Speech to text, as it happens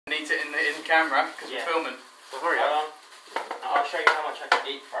camera because we're filming. Well, hurry up. I'll show you how much I can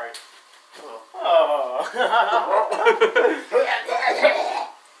eat for it. Oh.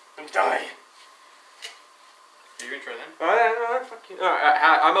 I'm dying. Do your intro then. Alright, fuck you.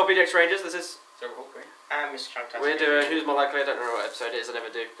 Alright, I'm LpD X RaNgErS, this is SeverableHawk3. And Mr. Chunktastic. We're doing Who's More Likely. I don't know what episode it is, I never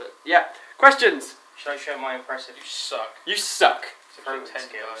do. But yeah. Questions! Should I show my impressive You suck. You suck. fruit 10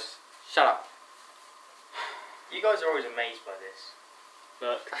 skills? guys. Shut up. You guys are always amazed by this.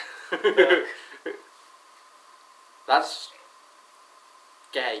 Look. That's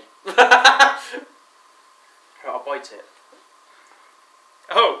gay. I'll bite it.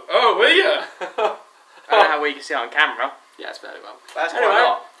 Oh, will ya? I don't know how well you can see it on camera. Yes, very well. That's Anyway. quite a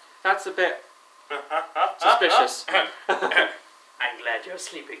lot. That's a bit suspicious. I'm glad you're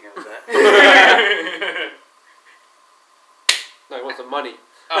sleeping over there. No, he wants the money.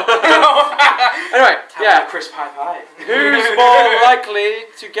 Oh. Anyway, yeah. Crisp high five. Who's more likely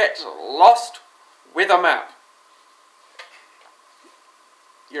to get lost with a map?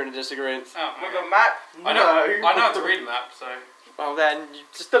 You're in a disagreement. Oh, With okay. a map? I know how to read a map, so. Well then, you're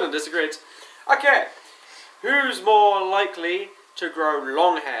still in a disagreement. Okay. Who's more likely to grow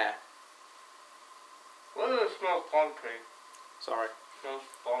long hair? What does it smell funky? Sorry. Smells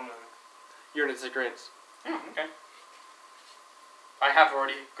funny. You're in a disagreement. Okay. I have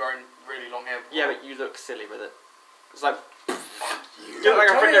already grown really long hair before. Yeah, but you look silly with it. It's like... You look like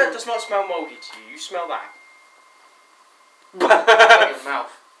a tell me freaking... that does not smell mouldy to you. You smell that. Like his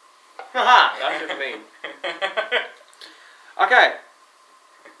mouth. Haha, that's what I mean. Okay.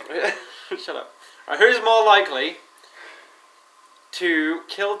 Shut up. Right, who's more likely to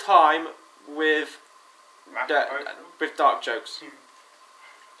kill time with dark jokes?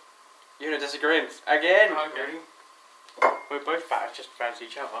 You're in a disagreement. Again. Okay. We're both fat, just fancy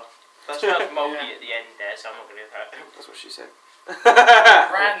each other. That smells mouldy at the end there, so I'm not going to do that. That's what she said.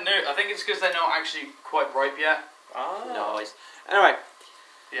 Brand new. I think it's because they're not actually quite ripe yet. Oh. Nice. Anyway,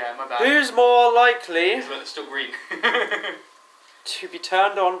 Yeah, my bad. who's more likely It's still green. to be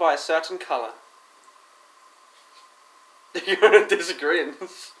turned on by a certain colour? You're in a disagreement.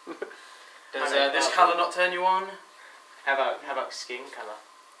 Does this colour not turn you on? How about skin colour?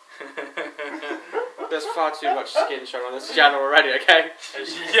 There's far too much skin shown on this channel already, okay?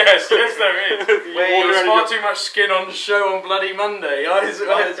 Yes, there is. There's far Wait, too much skin on show on bloody Monday as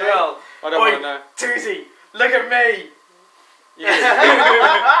well. I don't want to know. Tuesday, look at me! Do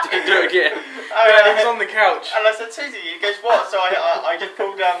it again. Yeah, he was on the couch. And I said, Susie, he goes, what? So I just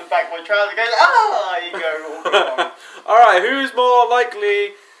pulled down the back of my trouser and goes, ah! You go, Alright, who's more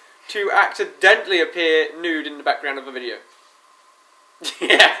likely to accidentally appear nude in the background of a video?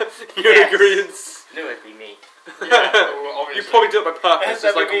 Yeah, you're in agreement. No, it'd be me. Yeah, well, You probably do it by purpose.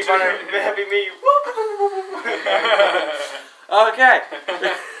 That'd It's be like me, that'd be me. Okay.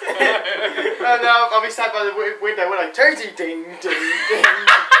 And now I'll be sat by the window when I Toady ding ding ding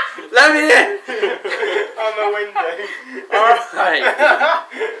Let me in! on the window. Alright.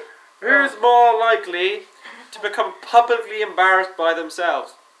 Who's more likely to become publicly embarrassed by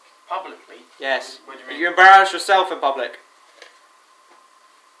themselves? Publicly? Yes. What do you mean? You embarrass yourself in public.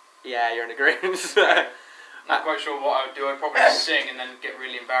 Yeah, you're in agreement. Not quite sure what I would do. I'd probably sing and then get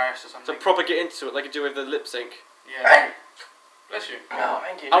really embarrassed or So something. proper get into it like you do with the lip sync. Yeah. Bless you. Oh,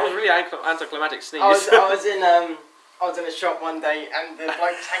 thank you. I was really anticlimactic sneeze. I was in a shop one day and the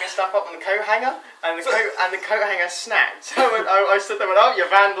bloke was hanging stuff up on the coat hanger and the coat hanger snapped. So I stood there and went, oh, you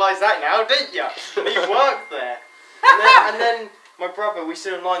vandalised that now, didn't you? And he worked there. And then my brother, we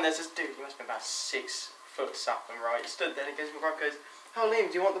stood in line there, says, dude, you must be about 6 foot something, right? He stood there and he goes, my brother goes, oh,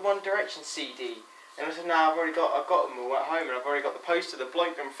 Liam, do you want the One Direction CD? And I said, no, I've got them all at home and I've already got the poster. The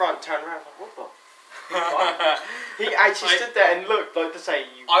bloke in front turned around and was like, what the fuck? He actually stood there and looked like to say,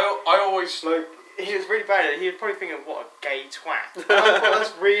 I always... Like, he was really bad at it. He was probably thinking, what a gay twat. I thought,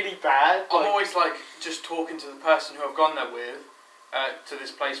 that's really bad. I'm always like just talking to the person who I've gone there with, to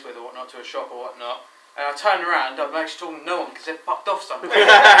this place with or whatnot, to a shop or whatnot, and I turn around, I'm actually talking to no one because they're fucked off somewhere.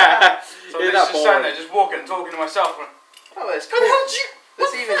 So I'm just standing there, just walking and talking to myself. And, Oh, that's cool.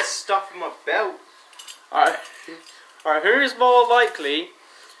 There's even stuff in my belt. Alright, who is more likely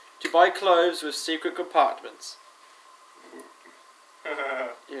to buy clothes with secret compartments? You're in a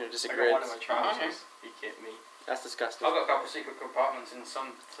I got disagreement. one of my trousers. You kidding me? That's disgusting. I've got a couple of secret compartments in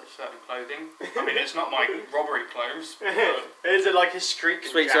some certain clothing. I mean, it's not my robbery clothes. But Is it like a streak?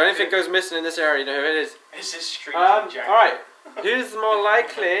 Sweet, so anything goes missing in this area, you know who it is. It's a streak. Alright, who's more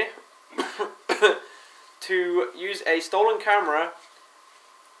likely to use a stolen camera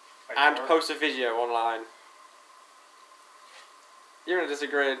and post a video online? You're in a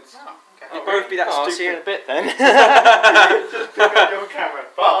disagreement. oh, okay. You'd both be that I'll stupid. see you in a bit then. Just pick up your camera.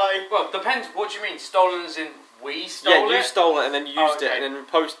 Bye. Well, depends depends. What do you mean? Stolen as in we stole it? Yeah, you stole it and then used okay. it and then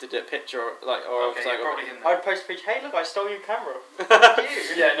posted a picture or Okay, something. probably him then. I'd post a picture. Hey, look, I stole your camera. You.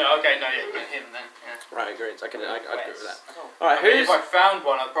 Yeah, no, okay, no, yeah, him then. Yeah. Right, great. I'd agree with that. Oh. Alright, I mean, who's... if I found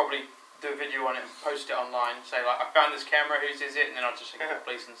one, I'd probably do a video on it and post it online. Say like, I found this camera. Whose is it? And then I'll just take it to the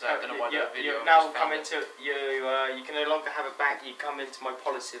police and say, I don't know why that video. You've now come into you can no longer have it back. You come into my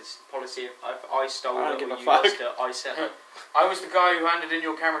policy. If I stole I it don't or give a you fuck. lost it, I sell it. I was the guy who handed in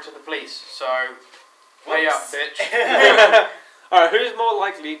your camera to the police. So, pay up, bitch. Alright, who's more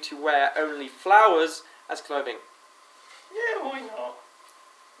likely to wear only flowers as clothing? Yeah, why not?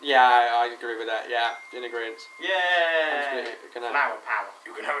 Yeah, I agree with that. Yeah, in agreement. Yeah. Flower power.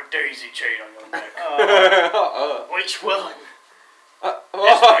 You can have a daisy chain on your neck. Which one? This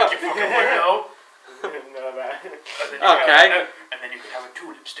neck, you fucking weirdo. Okay. And then you can have a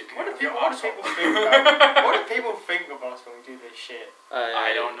tulip sticking What out do of your people arsehole. What do people think of us when we do this shit?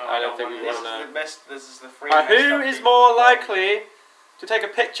 I don't know. I don't think we want want to know. This is the free. Who is more likely to take a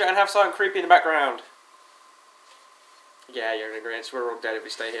picture and have something creepy in the background? Yeah, you're in agreement. We're all dead if we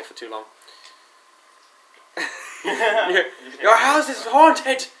stay here for too long. Your house is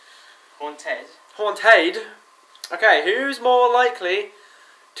haunted! Haunted? Haunted? Okay, who's more likely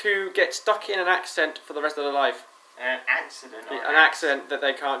to get stuck in an accident for the rest of their life? An accident? An accident that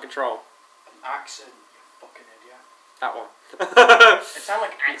they can't control. An accident, you fucking idiot. That one. It sounds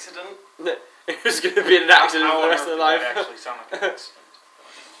like accident. Who's going to be in an accident for the rest of their life? It actually sound like an accident.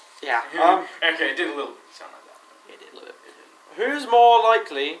 Yeah. Okay, it did a little bit sound like that. It did a little bit. Who's more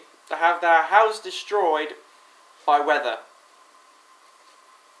likely to have their house destroyed by weather?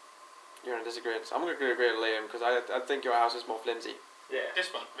 You're in a disagreement. I'm going to agree with Liam because I think your house is more flimsy. Yeah. This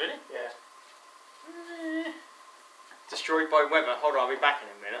one, really? Yeah. Destroyed by weather. Hold on, I'll be back in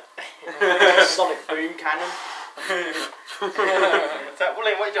a minute. Sonic boom cannon. So,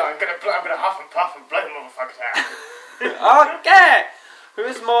 William, what are you doing? I'm gonna huff and puff and blow the motherfuckers out. Okay.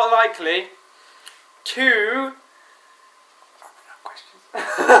 Who's more likely to?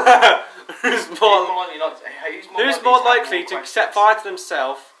 Who's more likely to set fire to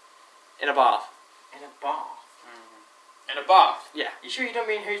themselves in a bath? In a bath? In a bath? Yeah. You sure you don't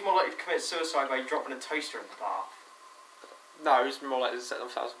mean who's more likely to commit suicide by dropping a toaster in the bath? No, who's more likely to set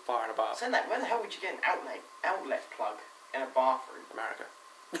themselves on fire in a bath? So where the hell would you get an outlet plug in a bathroom? America.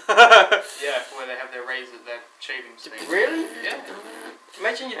 Yeah, where they have their razor, their shaving stick. Really? Yeah.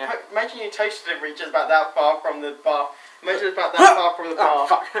 Imagine your toaster didn't reach about that far from the bath. Imagine it's about that far from the bath. Oh,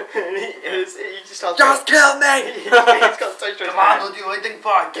 fuck. He just starts Just kill me! He's got the toaster in his hand. what do you think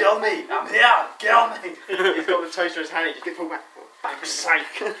for? Kill me! I'm here! Kill me! He's got the toaster in his hand. He just gets pulled back. For fuck's sake!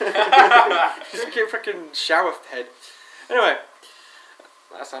 Just get freaking shower head. Anyway,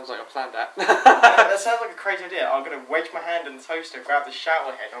 that sounds like a planned that. That sounds like a crazy idea. I'm gonna wedge my hand in the toaster, grab the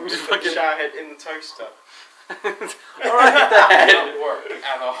shower head. I'm just put the shower head in the toaster. Alright then. Not work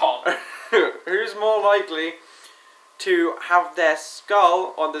at all. Who's more likely to have their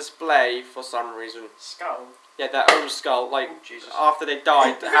skull on display for some reason? Skull? Yeah, their own skull. Like, Jesus. after they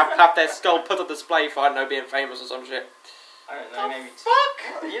died, have their skull put on display for, I don't know, being famous or some shit. I don't know, maybe. Fuck!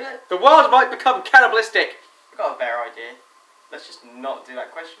 You know, The world might become cannibalistic. I've got a better idea. Let's just not do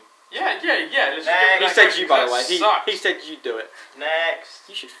that question. Yeah. Let's just He that said question you, by the way. because He said you do it. Next.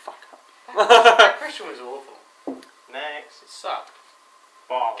 You should fuck up. that question was awful. Next. It sucked.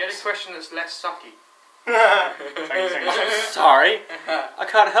 Balls. Get a question that's less sucky. Sorry. I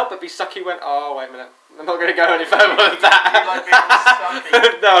can't help but be sucky when... Oh, wait a minute. I'm not going to go any further with that. You like being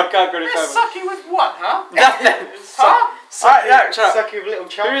sucky? No, I can't go any Less further. sucky with what, huh? Nothing. Huh? Alright, no, shut up. Sucky with little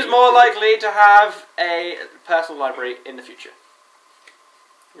chunky. Who's more likely to have a personal library in the future?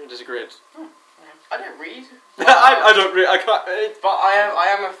 You're disagreeing. I don't read. I don't really... I can't... But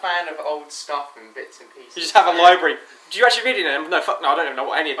I am a fan of old stuff and bits and pieces. You just have a library. Do you actually read them? No, fuck no, I don't even know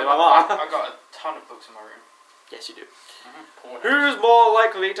what any of them are. I've got a ton of books in my room. Yes, you do. Mm-hmm. Who's more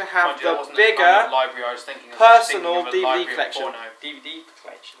likely to have Mind you, that the wasn't the kind bigger of library I was thinking of. personal I was thinking of a DVD library of collection? porno. DVD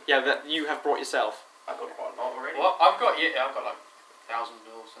collection. Yeah, that you have brought yourself. I've got quite a lot already. Well, I've got like 1,000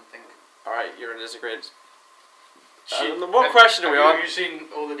 or something. Alright, you're in disagreement. What question are we on? Have you seen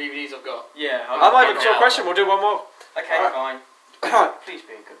all the DVDs I've got? Yeah. I'm not even sure question, we'll do one more. Okay, Alright. fine. Please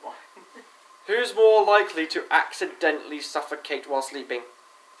be a good one. Who's more likely to accidentally suffocate while sleeping?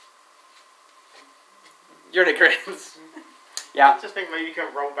 You're in agreement. Yeah. I just think maybe you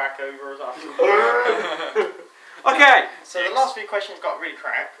can roll back over or something. Okay. So the last few questions got really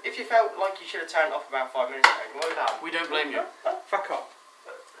crap. If you felt like you should have turned off about 5 minutes ago, well done. We don't blame you. Fuck off.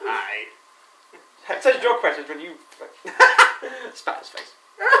 Aye. Such your questions when you spat in his face.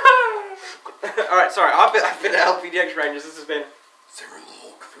 Alright, sorry, I've been at LpD X RaNgErS. This has been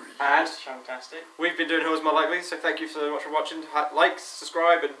SeverableHawk3. And Chunktastic. we've been doing Who Was More Likely, so thank you so much for watching. Like,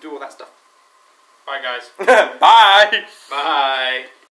 subscribe, and do all that stuff. Bye, guys. Bye! Bye.